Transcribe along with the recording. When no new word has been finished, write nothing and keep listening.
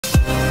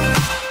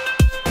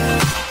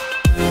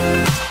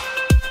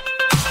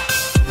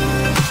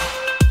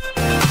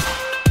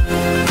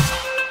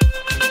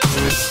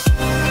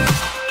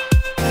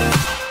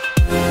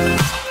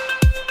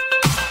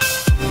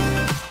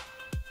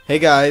Hey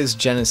guys,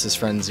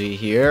 GenesisFrenzy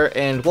here,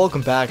 and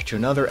welcome back to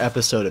another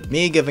episode of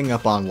me giving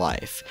up on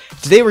life.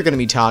 Today we're going to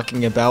be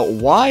talking about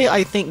why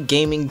I think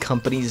gaming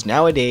companies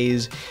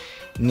nowadays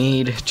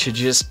need to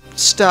just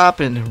stop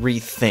and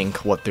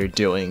rethink what they're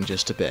doing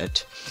just a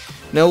bit.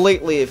 Now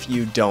lately, if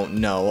you don't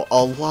know,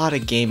 a lot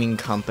of gaming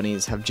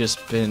companies have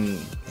just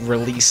been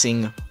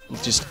releasing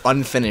just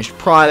unfinished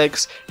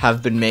products,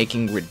 have been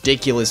making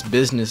ridiculous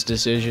business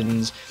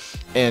decisions,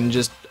 and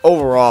just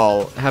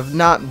overall have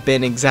not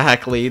been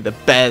exactly the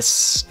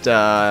best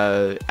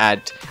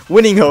at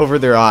winning over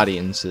their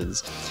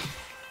audiences.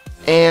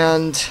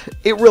 And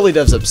it really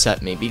does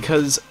upset me,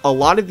 because a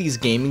lot of these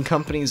gaming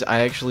companies I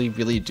actually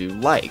really do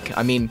like.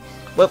 I mean,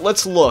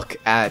 let's look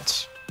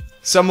at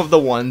some of the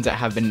ones that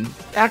have been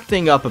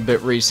acting up a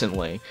bit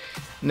recently.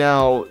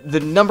 Now, the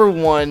number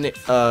one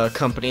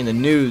company in the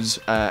news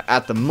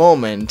at the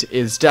moment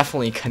is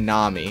definitely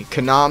Konami.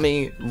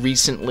 Konami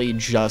recently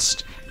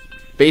just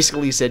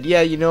basically said,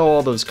 yeah, you know,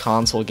 all those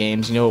console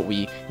games,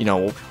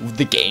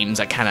 the games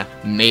that kind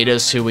of made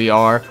us who we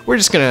are, we're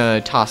just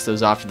gonna toss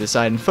those off to the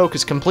side and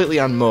focus completely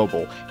on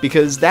mobile,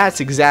 because that's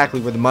exactly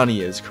where the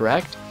money is,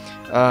 correct?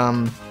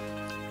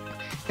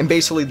 And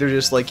basically they're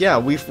just like, yeah,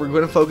 we're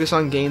going to focus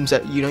on games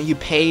that, you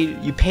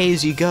pay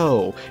as you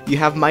go. You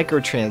have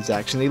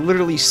microtransactions. They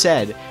literally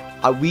said,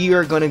 we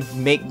are going to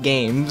make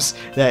games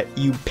that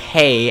you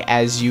pay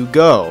as you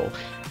go.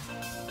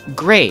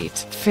 Great.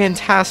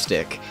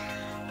 Fantastic.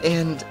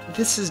 And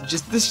this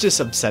just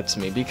upsets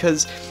me,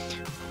 because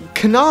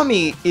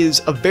Konami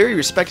is a very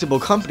respectable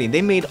company.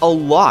 They made a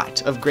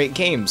lot of great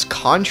games.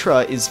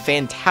 Contra is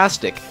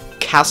fantastic.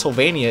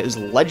 Castlevania is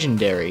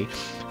legendary.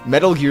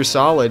 Metal Gear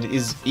Solid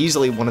is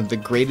easily one of the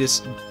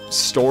greatest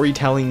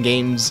storytelling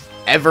games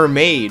ever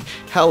made.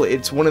 Hell,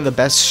 it's one of the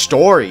best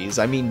stories.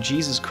 I mean,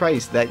 Jesus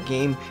Christ, that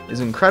game is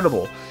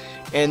incredible.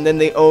 And then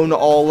they own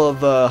all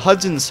of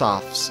Hudson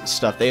Soft's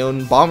stuff. They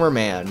own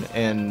Bomberman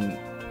and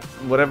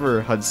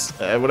whatever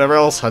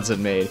else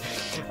Hudson made.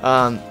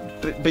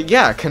 But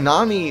yeah,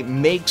 Konami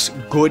makes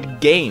good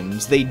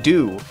games. They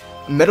do.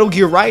 Metal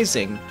Gear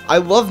Rising. I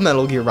love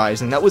Metal Gear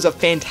Rising. That was a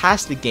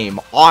fantastic game.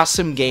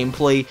 Awesome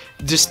gameplay.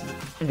 Just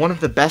one of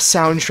the best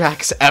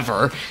soundtracks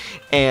ever.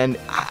 And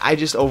I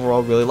just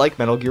overall really like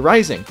Metal Gear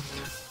Rising.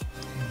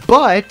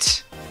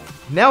 But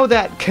now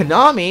that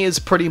Konami is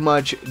pretty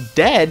much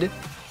dead,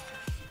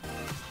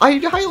 I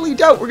highly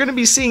doubt we're going to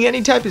be seeing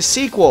any type of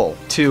sequel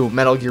to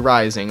Metal Gear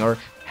Rising, or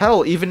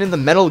hell, even in the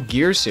Metal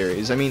Gear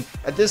series. I mean,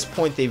 at this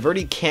point, they've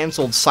already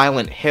canceled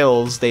Silent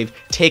Hills. They've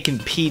taken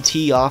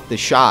PT off the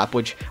shop,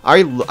 which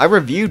I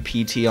reviewed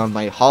PT on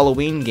my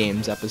Halloween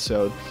Games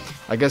episode.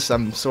 I guess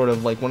I'm sort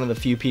of like one of the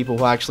few people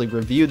who actually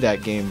reviewed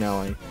that game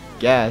now, I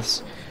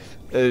guess.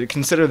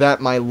 Consider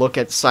that my look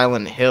at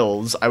Silent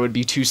Hills. I would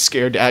be too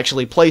scared to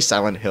actually play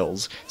Silent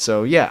Hills.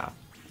 So, yeah.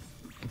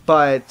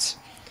 But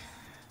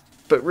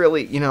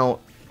really,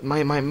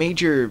 my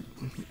major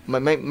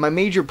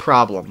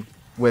problem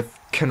with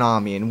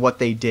Konami and what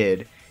they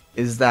did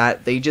is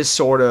that they just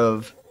sort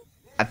of,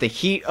 at the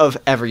heat of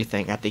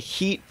everything, at the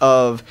heat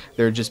of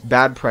their just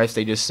bad press,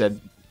 they just said,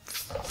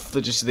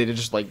 let's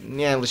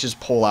just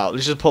pull out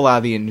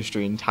of the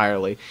industry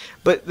entirely.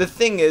 But the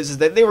thing is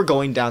that they were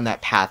going down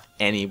that path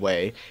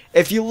anyway.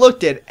 If you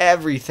looked at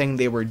everything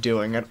they were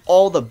doing and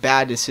all the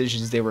bad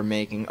decisions they were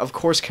making, of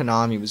course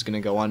Konami was going to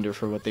go under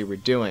for what they were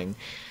doing.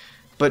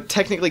 But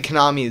technically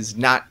Konami is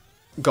not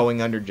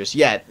going under just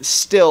yet.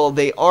 Still,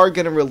 they are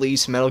going to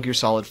release Metal Gear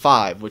Solid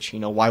 5, which,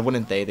 why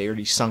wouldn't they? They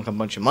already sunk a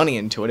bunch of money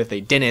into it. If they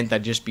didn't,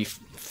 that'd just be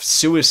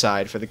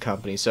suicide for the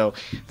company. So,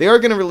 they are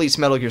going to release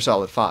Metal Gear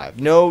Solid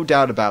 5. No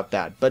doubt about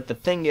that. But the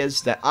thing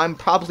is that I'm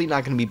probably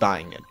not going to be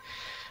buying it.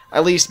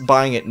 At least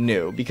buying it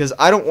new, because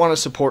I don't want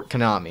to support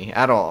Konami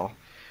at all.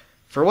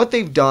 For what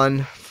they've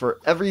done, for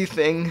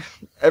everything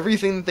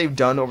that they've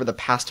done over the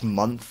past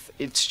month,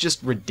 it's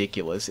just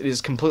ridiculous. It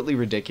is completely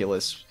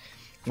ridiculous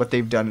what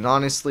they've done, and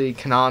honestly,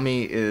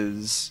 Konami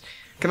is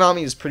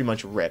pretty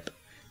much RIP.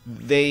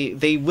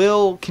 They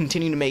will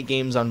continue to make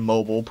games on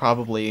mobile,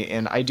 probably,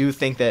 and I do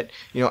think that,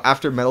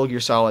 after Metal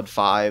Gear Solid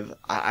 5,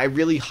 I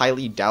really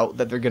highly doubt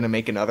that they're gonna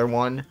make another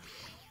one.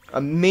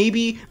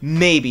 Maybe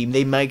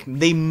they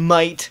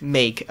might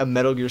make a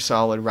Metal Gear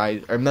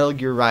Metal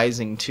Gear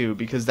Rising 2,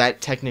 because that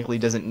technically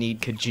doesn't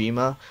need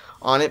Kojima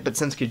on it, but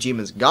since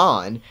Kojima's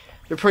gone,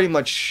 they're pretty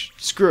much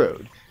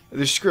screwed.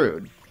 They're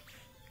screwed.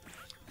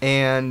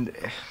 And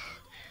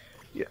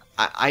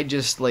I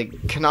just, like,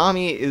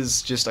 Konami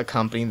is just a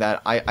company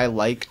that I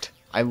liked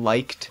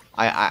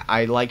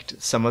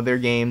some of their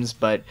games,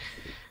 but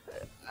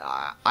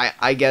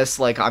I guess,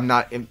 like, I'm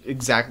not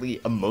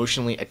exactly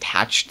emotionally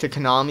attached to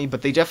Konami,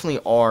 but they definitely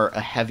are a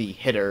heavy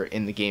hitter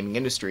in the gaming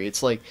industry.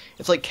 It's like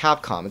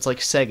Capcom, it's like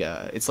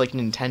Sega, it's like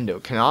Nintendo.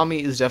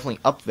 Konami is definitely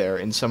up there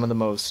in some of the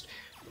most,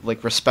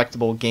 like,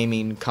 respectable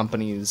gaming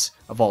companies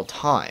of all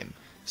time.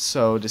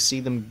 So to see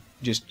them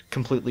just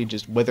completely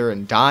just wither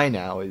and die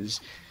now is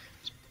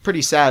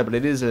pretty sad, but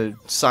it is a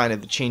sign of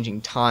the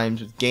changing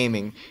times with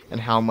gaming and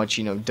how much,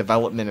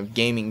 development of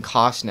gaming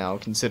costs now,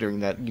 considering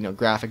that,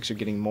 graphics are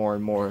getting more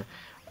and more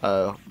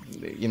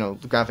You know,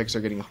 the graphics are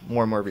getting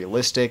more and more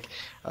realistic.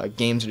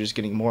 Games are just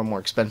getting more and more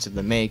expensive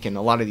to make, and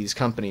a lot of these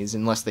companies,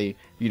 unless they,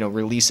 you know,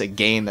 release a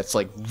game that's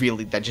like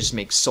really, that just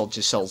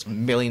sells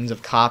millions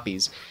of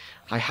copies,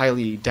 I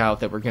highly doubt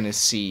that we're going to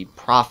see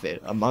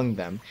profit among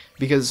them.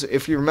 Because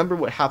if you remember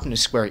what happened to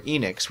Square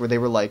Enix, where they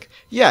were like,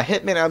 yeah,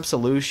 Hitman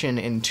Absolution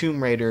and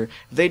Tomb Raider,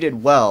 they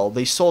did well,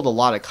 they sold a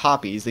lot of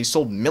copies, they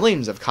sold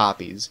millions of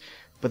copies,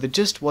 but it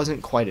just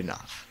wasn't quite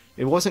enough.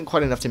 It wasn't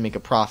quite enough to make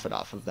a profit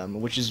off of them,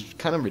 which is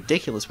kind of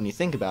ridiculous when you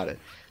think about it.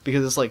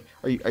 Because it's like,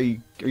 are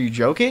you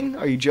joking?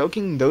 Are you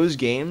joking? Those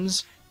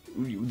games,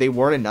 they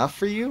weren't enough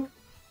for you?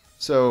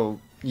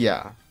 So,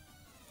 yeah.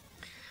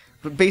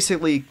 But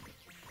basically,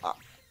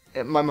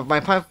 my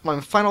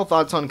final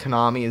thoughts on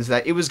Konami is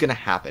that it was gonna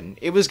happen.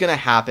 It was gonna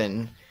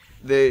happen.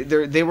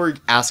 They were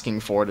asking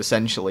for it,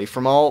 essentially,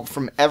 from all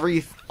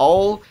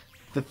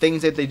the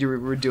things that they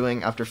were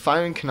doing after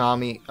firing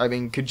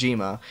Kojima,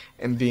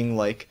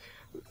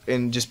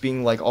 and just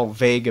being like all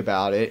vague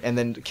about it, and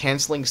then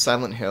canceling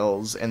Silent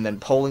Hills, and then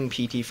pulling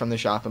PT from the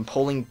shop, and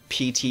pulling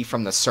PT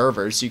from the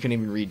servers so you couldn't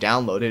even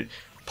re-download it,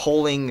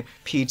 pulling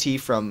PT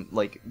from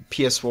like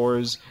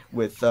PS4s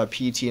with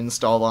PT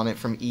installed on it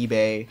from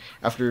eBay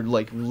after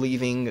like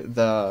leaving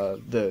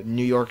the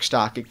New York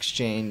Stock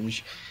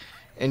Exchange,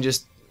 and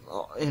just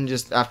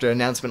after an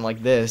announcement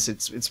like this,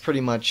 it's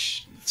pretty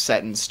much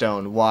set in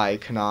stone why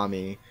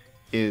Konami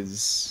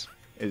has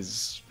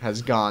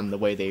gone the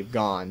way they've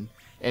gone.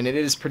 And it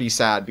is pretty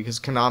sad because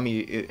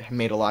Konami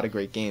made a lot of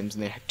great games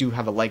and they do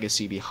have a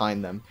legacy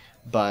behind them,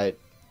 but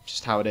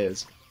just how it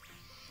is.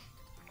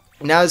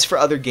 Now, as for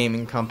other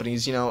gaming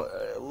companies, you know,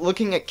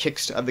 looking at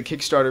the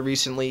Kickstarter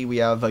recently, we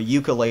have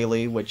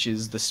Yooka-Laylee, which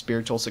is the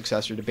spiritual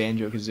successor to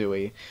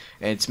Banjo-Kazooie,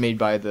 and it's made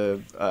by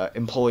the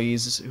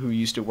employees who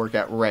used to work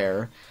at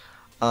Rare.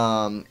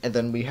 And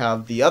then we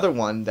have the other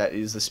one that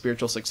is the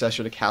spiritual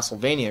successor to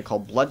Castlevania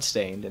called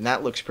Bloodstained, and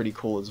that looks pretty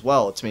cool as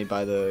well. It's made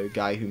by the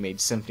guy who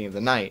made Symphony of the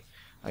Night,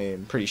 I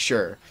am pretty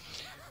sure.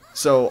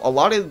 So a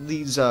lot of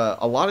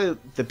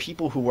the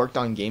people who worked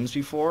on games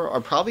before are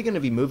probably going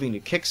to be moving to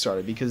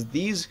Kickstarter because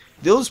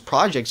those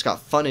projects got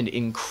funded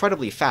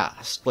incredibly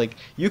fast. Like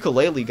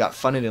Yooka-Laylee got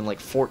funded in like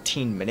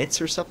 14 minutes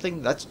or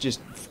something. That's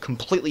just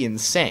completely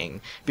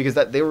insane because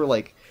that was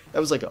like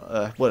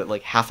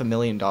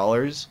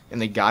 $500,000,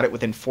 and they got it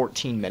within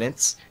 14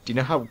 minutes. Do you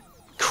know how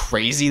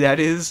crazy that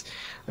is?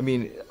 I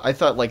mean, I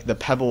thought like the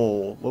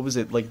Pebble, what was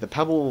it, like the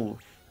Pebble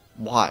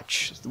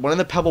watch, one of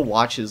the Pebble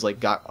watches like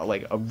got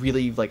like a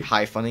really like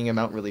high funding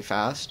amount really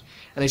fast,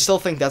 and I still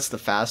think that's the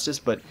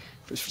fastest. But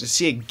to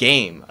see a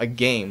game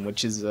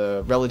which is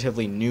a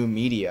relatively new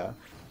media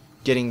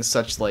getting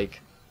such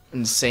like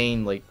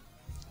insane, like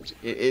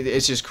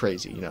it's just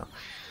crazy, you know.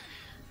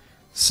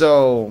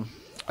 So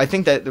I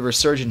think that the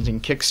resurgence in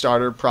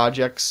Kickstarter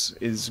projects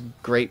is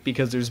great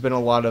because there's been a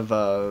lot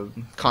of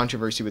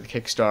controversy with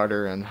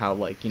Kickstarter and how,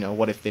 like, you know,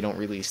 what if they don't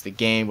release the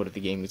game? What if the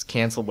game gets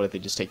canceled? What if they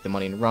just take the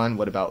money and run?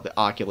 What about the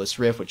Oculus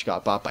Rift, which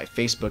got bought by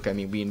Facebook? I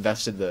mean, we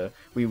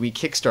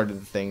kickstarted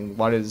the thing.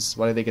 Why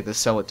do they get to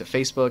sell it to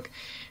Facebook?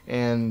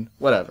 And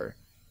whatever.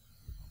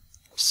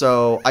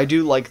 So I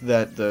do like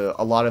that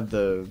a lot of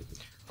the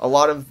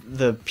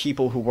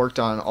people who worked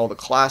on all the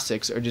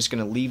classics are just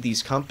going to leave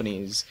these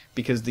companies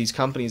because these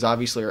companies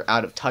obviously are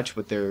out of touch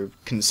with their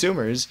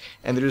consumers,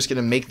 and they're just going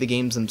to make the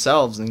games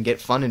themselves and get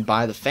funded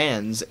by the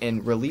fans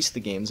and release the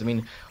games. I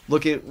mean,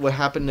 look at what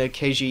happened to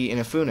Keiji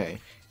Inafune.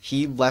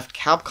 He left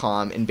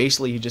Capcom and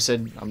basically he just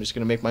said, I'm just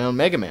going to make my own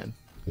Mega Man.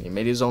 He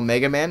made his own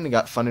Mega Man and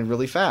got funded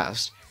really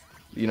fast.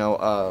 You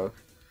know,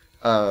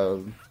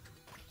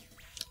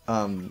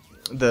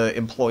 the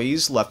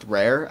employees left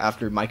Rare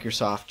after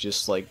Microsoft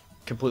just like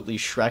completely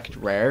shreked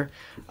Rare,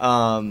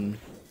 and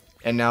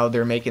now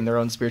they're making their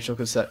own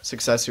spiritual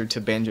successor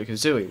to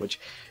Banjo-Kazooie, which,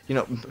 you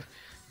know,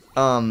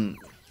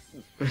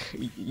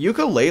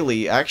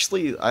 Yooka-Laylee,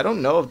 actually, I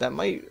don't know if that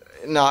might,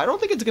 no, I don't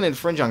think it's going to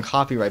infringe on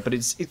copyright, but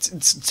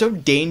it's so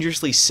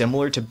dangerously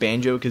similar to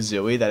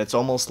Banjo-Kazooie that it's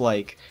almost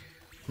like,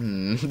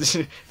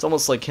 it's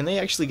almost like, can they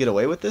actually get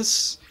away with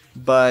this?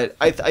 But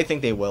I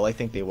think they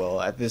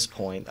will. At this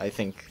point, I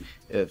think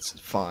it's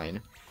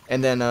fine.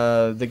 And then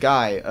the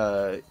guy,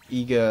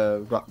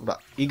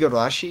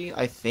 Igarashi,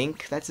 I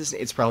think that's his.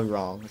 It's probably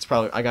wrong.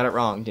 I got it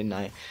wrong, didn't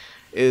I?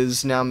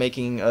 Is now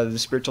making the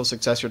spiritual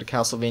successor to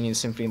Castlevania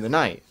Symphony of the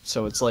Night.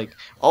 So it's like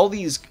all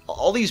these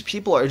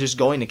people are just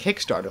going to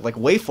Kickstarter. Like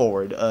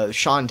WayForward,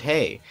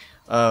 Shantae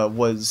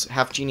was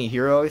Half Genie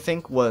Hero, I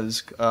think,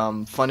 was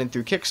funded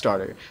through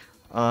Kickstarter.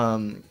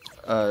 Tim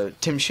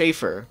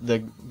Schafer, the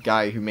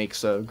guy who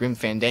makes Grim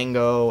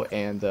Fandango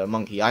and the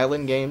Monkey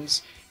Island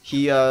games.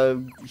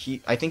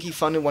 I think he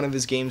funded one of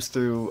his games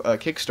through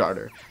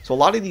Kickstarter. So a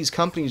lot of these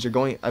companies are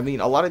going,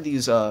 a lot of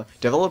these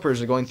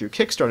developers are going through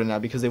Kickstarter now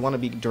because they want to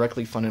be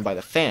directly funded by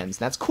the fans.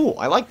 And that's cool.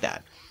 I like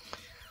that.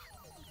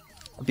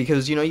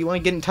 Because, you know, you want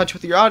to get in touch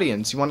with your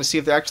audience. You want to see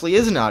if there actually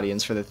is an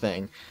audience for the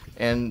thing.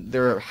 And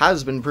there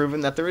has been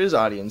proven that there is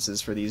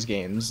audiences for these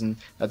games, and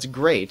that's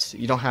great.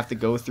 You don't have to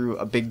go through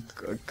a big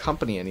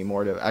company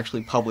anymore to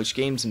actually publish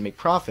games and make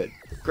profit.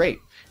 Great.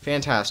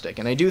 Fantastic.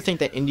 And I do think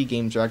that indie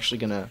games are actually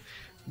going to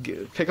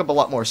pick up a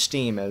lot more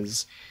steam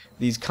as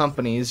these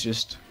companies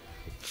just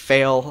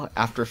fail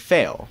after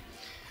fail.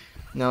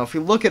 Now, if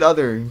we look at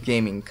other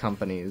gaming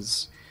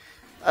companies,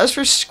 as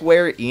for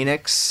Square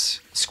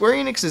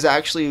Enix is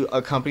actually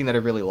a company that I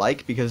really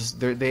like because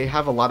they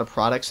have a lot of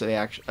products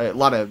that a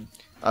lot of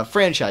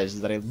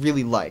franchises that I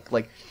really like.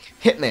 Like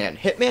Hitman.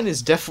 Hitman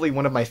is definitely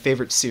one of my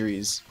favorite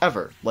series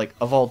ever, like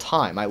of all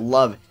time. I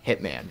love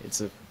Hitman.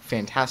 It's a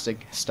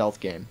fantastic stealth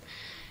game,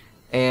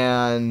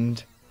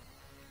 and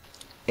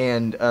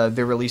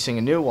they're releasing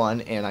a new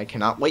one, and I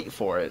cannot wait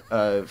for it.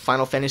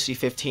 Final Fantasy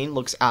 15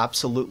 looks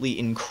absolutely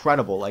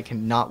incredible. I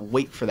cannot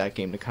wait for that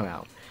game to come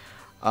out.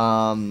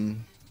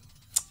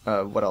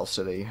 What else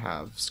do they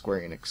have?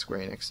 Square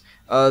Enix.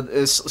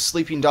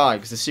 Sleeping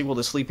Dogs, the sequel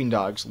to Sleeping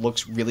Dogs,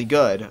 looks really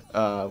good.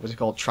 What's it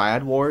called?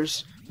 Triad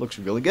Wars? Looks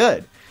really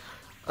good.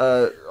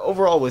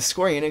 Overall, with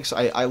Square Enix,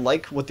 I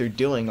like what they're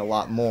doing a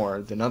lot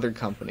more than other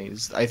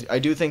companies. I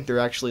do think they're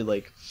actually,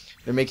 like,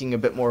 they're making a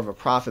bit more of a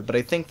profit, but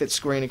I think that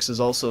Square Enix is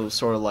also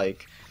sort of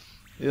like,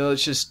 you know,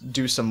 let's just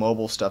do some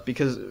mobile stuff,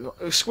 because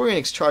Square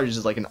Enix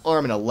charges like an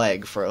arm and a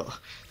leg for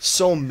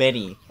so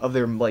many of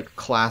their like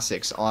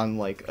classics on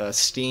like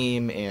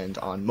Steam and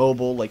on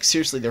mobile. Like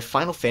seriously, their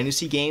Final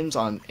Fantasy games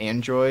on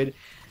Android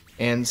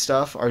and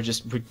stuff are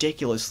just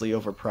ridiculously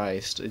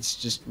overpriced. It's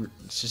just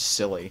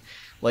silly.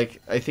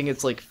 Like I think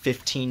it's like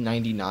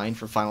 $15.99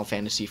 for Final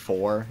Fantasy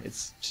IV.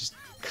 It's just,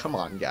 come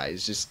on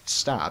guys, just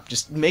stop.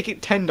 Just make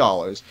it $10.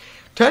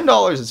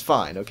 $10 is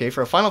fine, okay?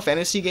 For a Final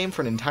Fantasy game,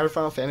 for an entire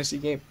Final Fantasy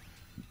game,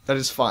 that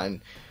is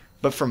fine.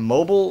 But for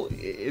mobile,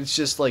 it's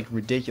just like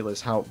ridiculous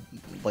how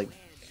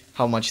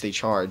much they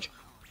charge.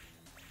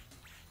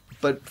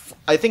 But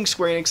I think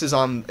Square Enix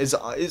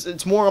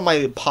it's more on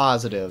my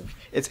positive.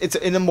 It's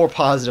in a more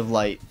positive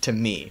light to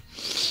me.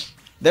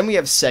 Then we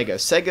have Sega.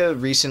 Sega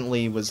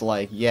recently was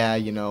like, yeah,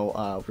 you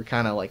know, we're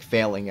kind of like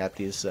failing at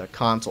this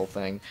console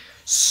thing.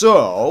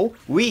 So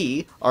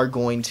we are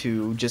going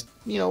to just,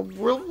 you know,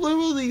 we'll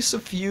release a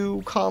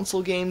few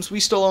console games.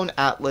 We still own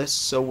Atlas,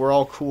 so we're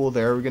all cool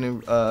there. We're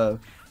gonna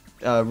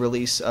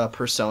release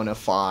Persona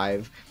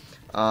 5.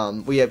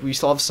 We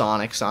still have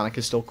Sonic. Sonic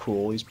is still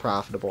cool. He's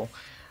profitable.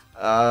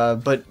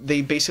 But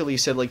they basically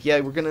said like,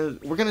 yeah, we're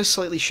gonna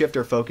slightly shift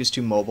our focus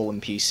to mobile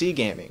and PC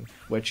gaming,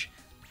 which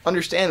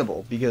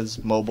understandable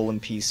because mobile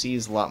and PC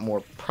is a lot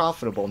more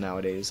profitable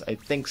nowadays. I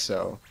think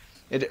so.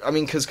 I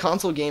mean, because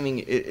console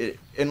gaming,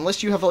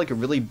 unless you have like a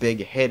really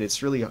big hit,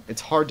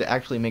 it's hard to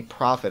actually make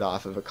profit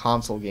off of a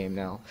console game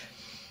now.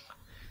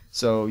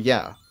 So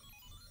yeah.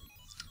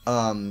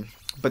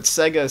 But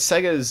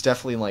Sega is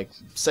definitely like,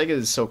 Sega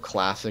is so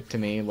classic to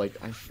me. Like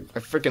I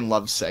freaking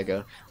love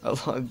Sega. I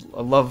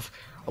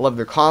love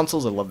their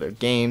consoles, I love their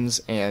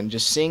games, and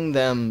just seeing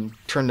them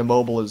turn to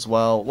mobile as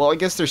well. Well, I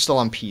guess they're still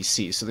on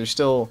PC, so they're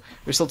still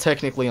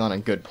technically on a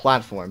good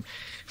platform.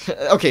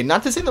 Okay,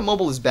 not to say that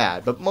mobile is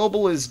bad, but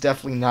mobile is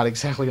definitely not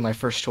exactly my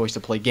first choice to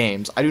play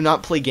games. I do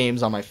not play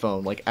games on my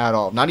phone, like, at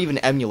all. Not even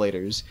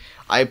emulators.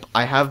 I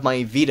have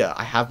my Vita,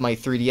 I have my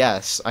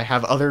 3DS, I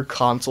have other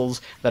consoles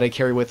that I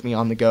carry with me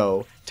on the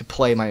go to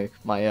play my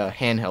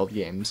handheld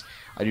games.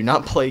 I do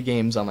not play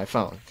games on my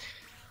phone.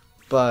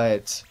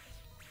 But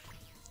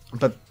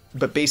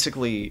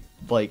basically,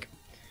 like,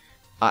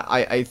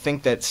 I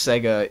think that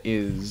Sega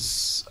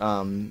is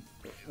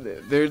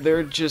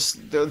they're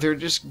just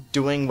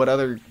doing what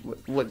Square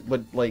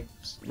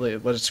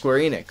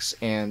Enix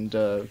and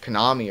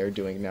Konami are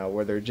doing now,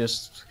 where they're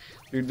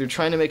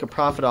trying to make a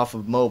profit off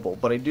of mobile.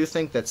 But I do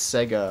think that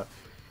Sega,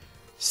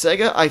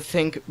 I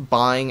think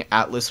buying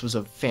Atlas was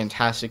a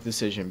fantastic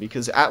decision,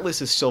 because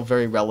Atlas is still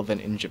very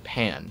relevant in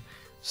Japan.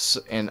 So,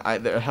 and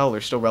hell,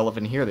 they're still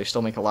relevant here. They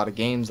still make a lot of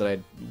games that I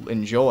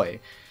enjoy.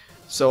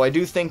 So I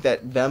do think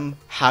that them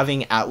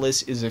having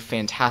Atlas is a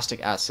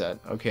fantastic asset.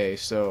 Okay,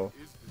 so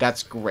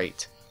that's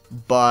great.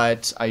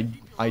 But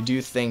I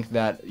do think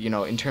that, you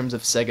know, in terms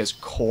of Sega's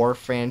core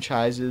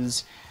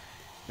franchises,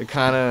 they're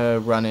kind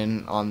of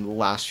running on the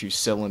last few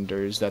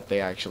cylinders that they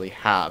actually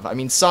have. I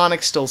mean,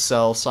 Sonic still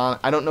sells.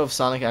 I don't know if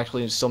Sonic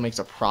actually still makes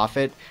a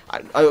profit.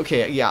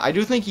 Okay, yeah, I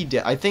do think he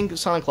did. I think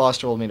Sonic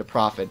Lost World made a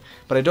profit,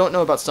 but I don't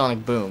know about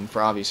Sonic Boom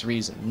for obvious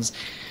reasons.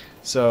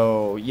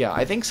 So, yeah,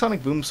 I think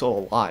Sonic Boom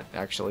sold a lot,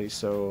 actually,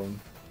 so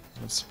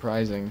that's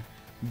surprising.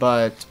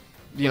 But,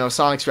 you know,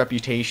 Sonic's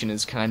reputation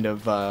is kind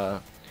of,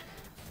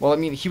 well, I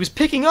mean, he was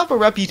picking up a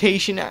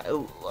reputation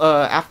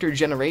after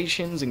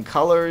Generations and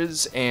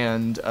Colors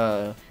and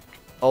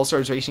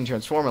All-Stars Racing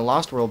Transform and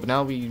Lost World, but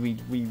now we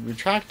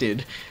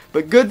retracted.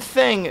 But good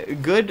thing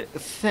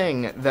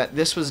that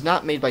this was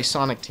not made by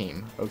Sonic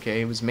Team,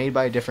 okay? It was made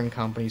by a different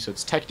company, so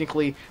it's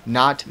technically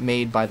not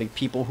made by the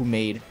people who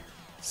made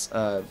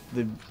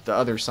the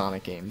other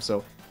Sonic game,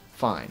 so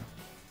fine.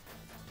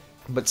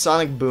 But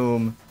Sonic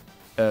Boom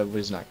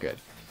was not good.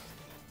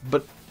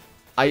 But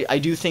I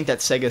do think that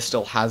Sega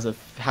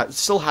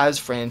still has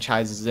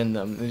franchises in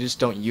them. They just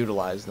don't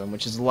utilize them,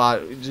 which is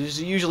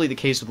usually the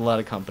case with a lot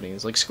of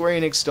companies. Like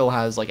Square Enix still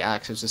has like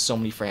access to so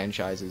many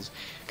franchises.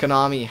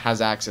 Konami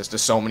has access to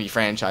so many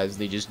franchises.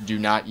 They just do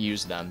not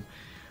use them.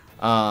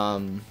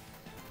 And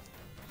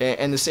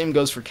the same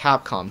goes for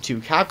Capcom too.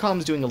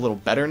 Capcom's doing a little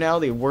better now.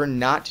 They were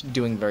not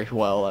doing very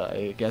well,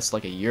 I guess,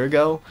 like a year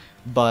ago,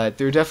 but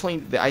they're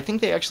definitely. I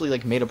think they actually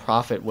like made a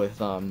profit with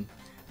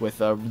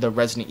the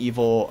Resident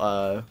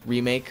Evil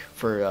remake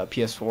for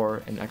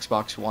PS4 and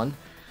Xbox One.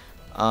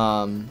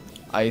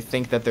 I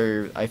think that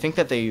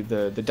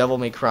the Devil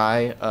May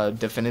Cry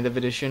Definitive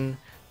Edition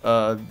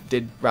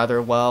did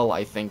rather well.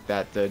 I think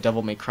that the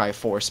Devil May Cry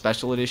 4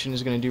 Special Edition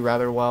is going to do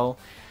rather well.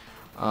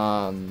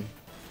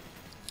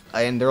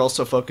 And they're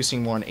also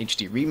focusing more on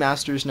HD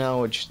remasters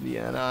now, which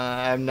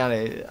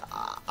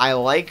I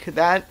like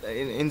that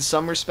in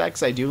some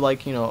respects. I do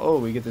like,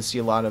 we get to see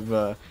a lot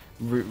of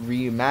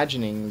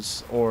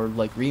reimaginings or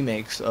like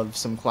remakes of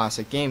some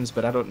classic games,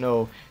 but I don't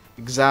know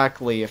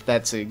exactly if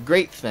that's a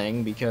great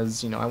thing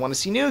because I want to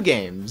see new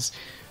games.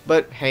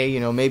 But hey,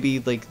 maybe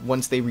like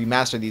once they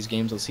remaster these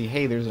games, they'll see,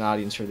 hey, there's an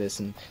audience for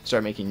this, and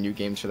start making new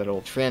games for that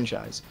old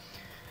franchise.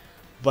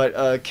 But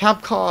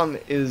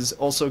Capcom is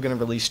also going to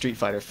release Street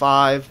Fighter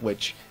V,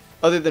 which,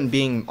 other than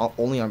being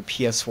only on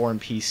PS4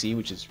 and PC,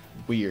 which is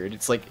weird,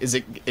 it's like, is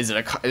it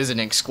an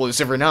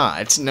exclusive or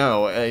not?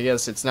 No, I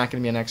guess it's not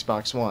going to be on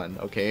Xbox One.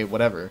 Okay,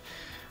 whatever.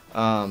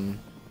 But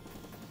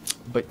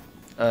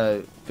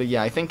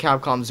yeah, I think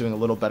Capcom's doing a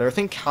little better. I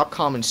think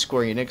Capcom and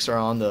Square Enix are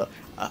on the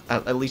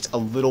at least a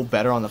little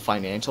better on the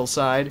financial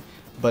side,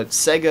 but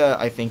Sega,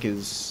 I think,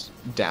 is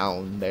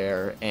down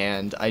there,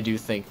 and I do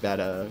think that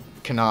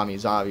Konami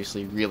is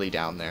obviously really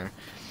down there.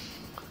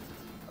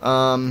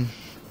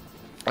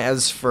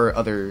 As for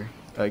other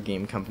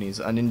game companies,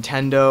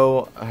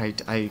 Nintendo, I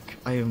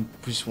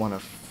just want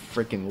to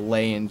freaking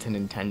lay into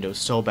Nintendo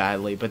so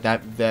badly, but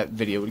that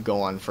video would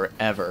go on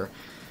forever.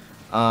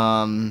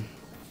 I'm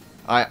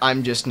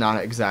just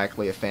not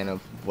exactly a fan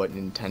of what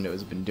Nintendo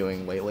has been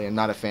doing lately. I'm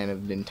not a fan of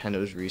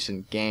Nintendo's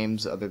recent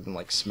games, other than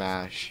like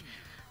Smash.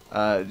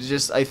 I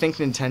think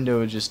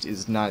Nintendo just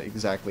is not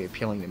exactly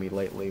appealing to me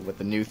lately, with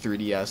the new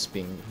 3DS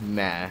being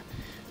meh,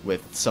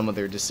 with some of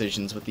their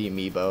decisions with the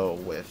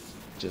Amiibo, or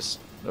just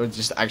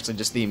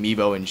the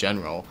Amiibo in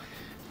general,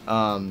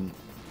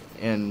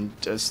 and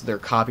just their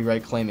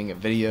copyright claiming of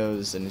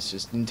videos, and it's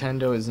just,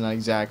 Nintendo is not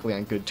exactly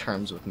on good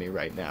terms with me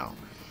right now.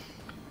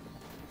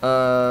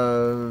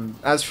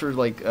 As for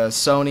like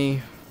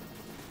Sony,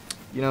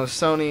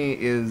 Sony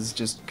is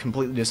just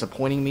completely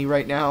disappointing me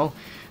right now.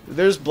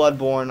 There's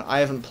Bloodborne. I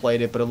haven't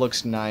played it, but it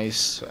looks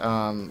nice.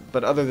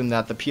 But other than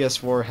that, the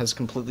PS4 has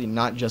completely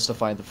not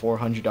justified the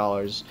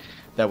 $400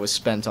 that was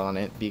spent on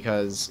it,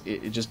 because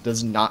it just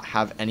does not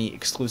have any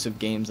exclusive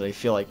games that I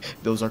feel like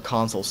those are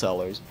console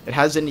sellers. It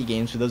has indie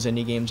games, but those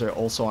indie games are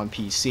also on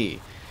PC.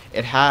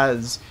 It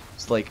has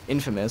like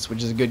Infamous,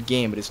 which is a good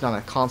game, but it's not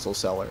a console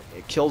seller.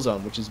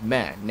 Killzone, which is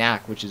meh.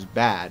 Knack, which is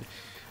bad.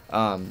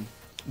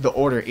 The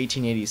Order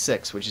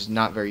 1886, which is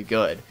not very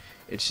good.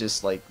 It's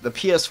just like, the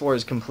PS4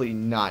 is completely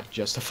not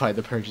justified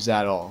the purchase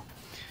at all.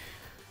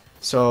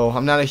 So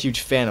I'm not a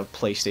huge fan of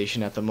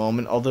PlayStation at the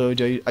moment, although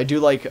I do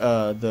like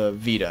the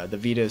Vita. The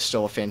Vita is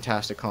still a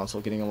fantastic console,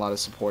 getting a lot of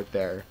support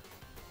there.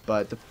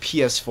 But the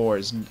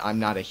PS4 I'm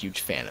not a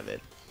huge fan of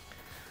it.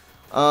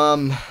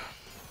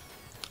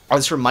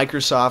 As for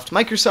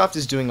Microsoft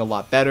is doing a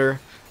lot better.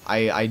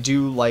 I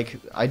do like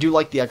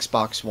the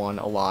Xbox One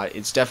a lot.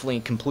 It's definitely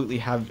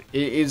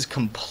it is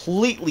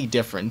completely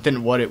different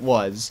than what it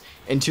was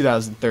in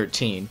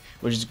 2013,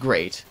 which is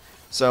great.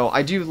 So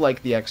I do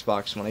like the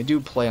Xbox One. I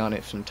do play on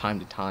it from time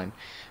to time,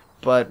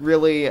 but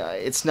really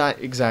it's not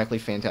exactly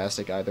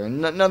fantastic either. And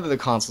none of the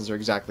consoles are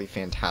exactly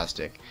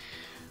fantastic.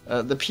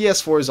 The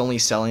PS4 is only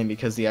selling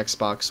because the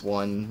Xbox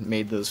One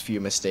made those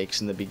few mistakes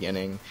in the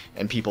beginning,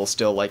 and people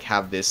still like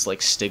have this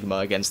like stigma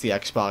against the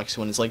Xbox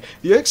One. It's like,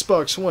 the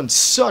Xbox One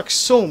sucks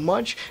so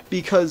much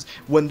because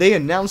when they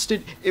announced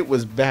it, it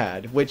was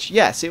bad. Which,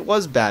 yes, it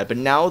was bad, but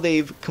now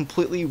they've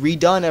completely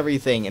redone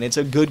everything, and it's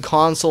a good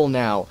console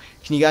now.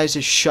 Can you guys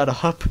just shut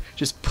up?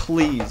 Just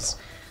please.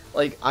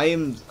 Like, I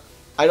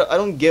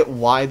don't get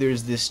why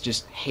there's this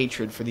just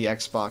hatred for the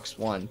Xbox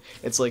One.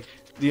 It's like,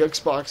 the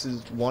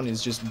Xbox One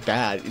is just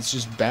bad. It's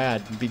just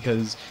bad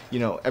because,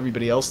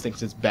 everybody else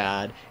thinks it's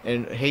bad.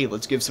 And hey,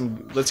 let's give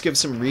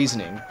some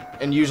reasoning.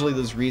 And usually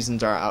those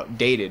reasons are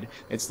outdated.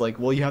 It's like,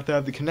 well, you have to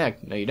have the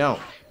Kinect. No, you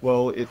don't.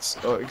 Well, it's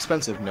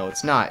expensive. No,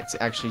 it's not. It's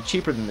actually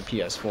cheaper than the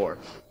PS4.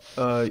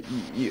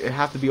 You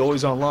have to be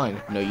always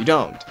online. No, you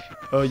don't.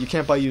 You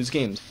can't buy used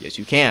games. Yes,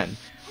 you can.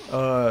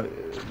 The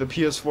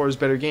PS4 has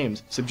better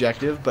games.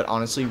 Subjective, but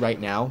honestly, right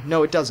now,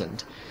 no, it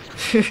doesn't.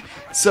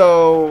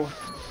 So,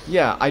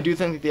 yeah, I do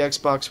think that the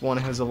Xbox One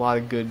has a lot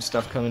of good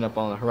stuff coming up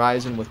on the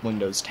horizon with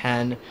Windows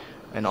 10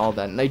 and all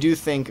that. And I do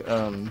think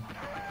the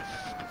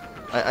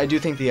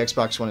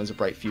Xbox One has a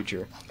bright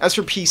future. As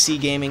for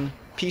PC gaming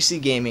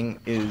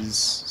is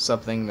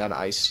something that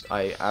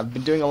I've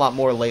been doing a lot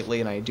more lately,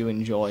 and I do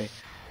enjoy.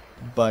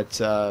 But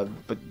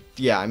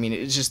yeah, I mean,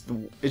 it's just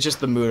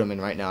the mood I'm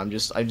in right now. I'm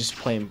just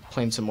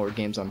playing some more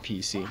games on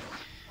PC.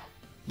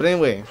 But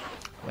anyway,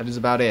 that is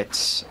about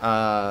it.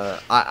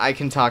 I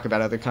can talk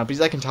about other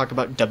companies. I can talk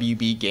about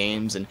WB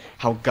Games and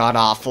how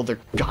god-awful their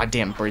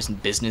goddamn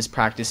business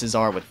practices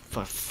are with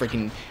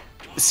freaking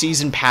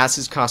season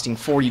passes costing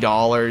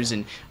 $40,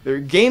 and their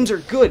games are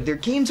good. Their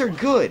games are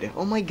good.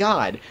 Oh my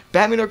god.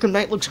 Batman Arkham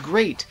Knight looks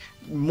great.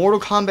 Mortal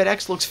Kombat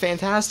X looks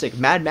fantastic.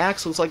 Mad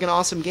Max looks like an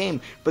awesome game,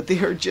 but they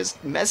are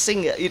just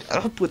messing it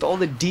up with all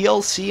the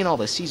DLC and all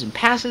the season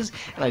passes,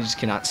 and I just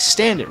cannot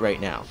stand it right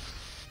now.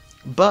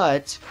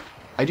 But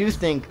I do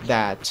think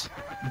that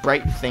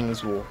bright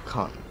things will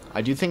come.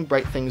 I do think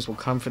bright things will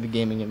come for the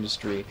gaming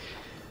industry.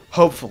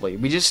 Hopefully.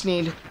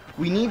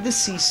 We need to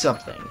see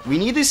something. We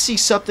need to see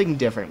something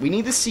different. We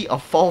need to see a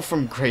fall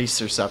from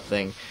grace or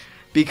something.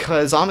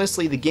 Because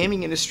honestly, the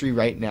gaming industry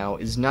right now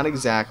is not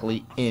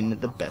exactly in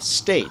the best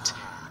state.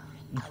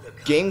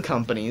 Game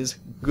companies,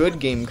 good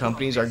game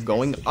companies, are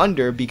going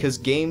under because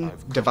game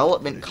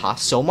development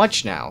costs so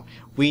much now.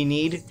 We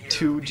need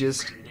to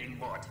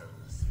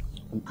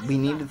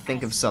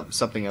think of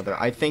something other.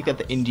 I think that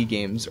the indie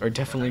games are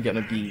definitely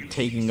going to be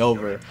taking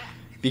over.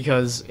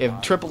 Because if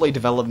AAA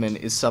development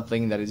is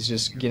something that is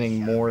just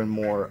getting more and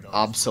more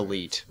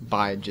obsolete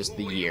by just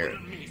the year.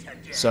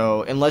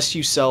 So unless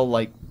you sell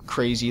like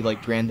crazy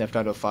like Grand Theft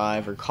Auto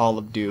 5 or Call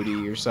of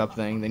Duty or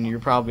something, then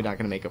you're probably not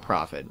going to make a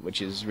profit,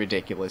 which is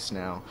ridiculous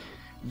now.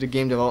 The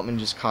game development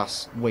just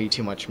costs way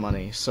too much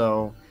money.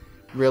 So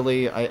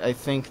really, I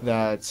think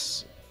that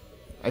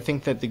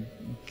the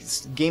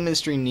game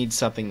industry needs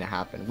something to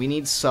happen. We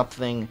need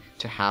something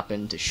to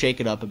happen to shake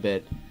it up a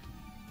bit,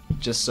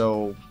 just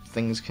so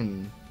things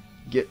can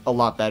get a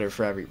lot better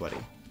for everybody.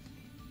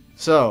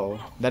 So,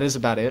 that is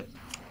about it.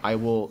 I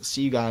will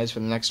see you guys for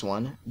the next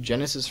one.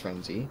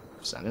 GenesisFrenzy,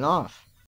 signing off.